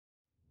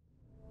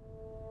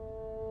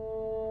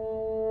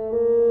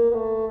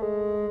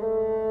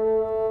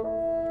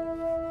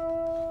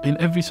In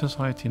every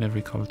society, in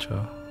every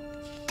culture,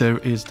 there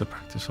is the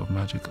practice of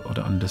magic or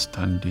the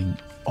understanding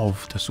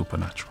of the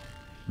supernatural.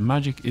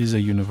 Magic is a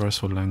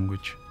universal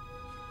language.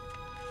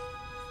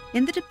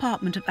 In the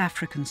Department of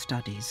African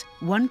Studies,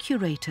 one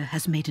curator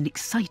has made an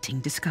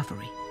exciting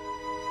discovery.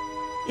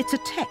 It's a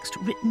text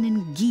written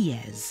in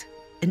Ge'ez,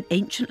 an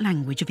ancient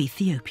language of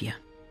Ethiopia.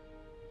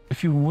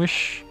 If you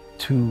wish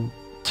to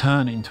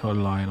turn into a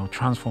lion or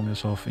transform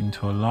yourself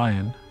into a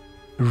lion,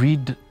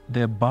 read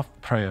the above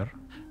prayer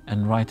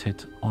and write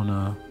it on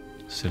a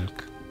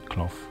silk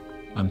cloth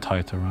and tie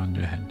it around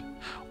your head.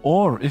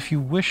 Or if you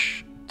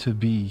wish to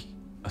be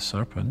a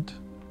serpent,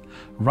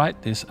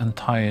 write this and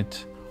tie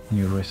it on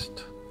your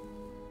wrist.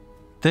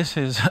 This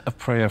is a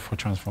prayer for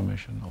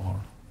transformation,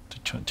 or to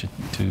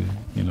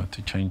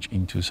change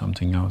into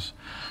something else.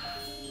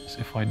 So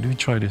if I do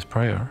try this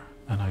prayer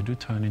and I do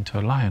turn into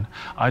a lion,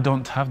 I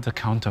don't have the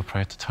counter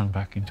prayer to turn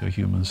back into a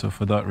human. So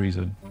for that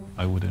reason,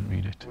 I wouldn't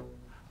read it.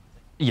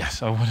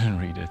 Yes, I wouldn't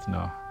read it.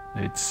 No,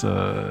 it's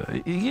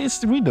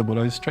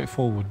readable. It's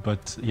straightforward,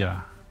 but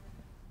yeah.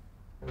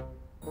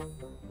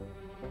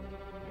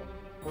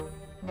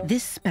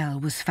 This spell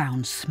was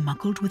found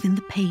smuggled within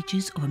the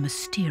pages of a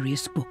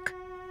mysterious book.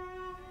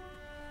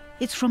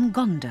 It's from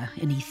Gondar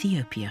in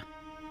Ethiopia.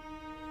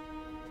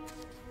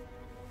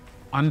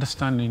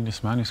 Understanding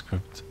this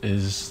manuscript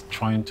is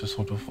trying to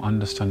sort of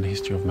understand the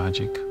history of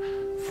magic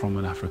from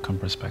an African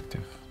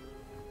perspective.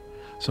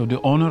 So the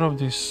owner of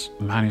this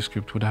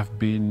manuscript would have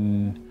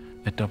been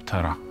a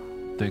Daptara,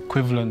 the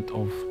equivalent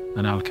of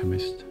an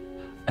alchemist.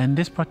 And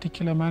this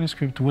particular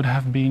manuscript would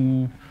have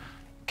been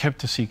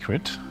kept a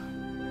secret.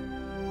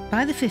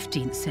 By the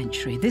 15th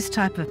century, this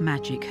type of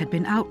magic had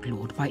been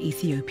outlawed by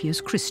Ethiopia's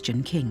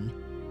Christian king.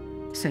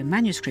 So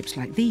manuscripts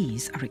like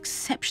these are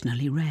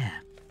exceptionally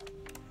rare.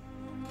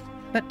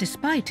 But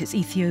despite its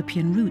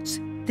Ethiopian roots,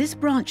 this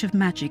branch of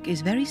magic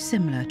is very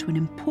similar to an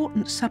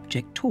important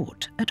subject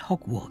taught at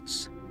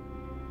Hogwarts.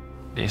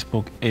 This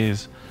book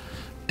is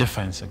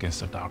defense against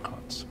the dark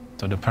arts.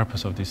 So the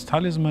purpose of this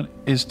talisman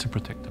is to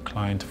protect the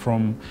client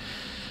from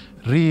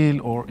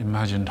real or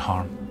imagined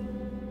harm.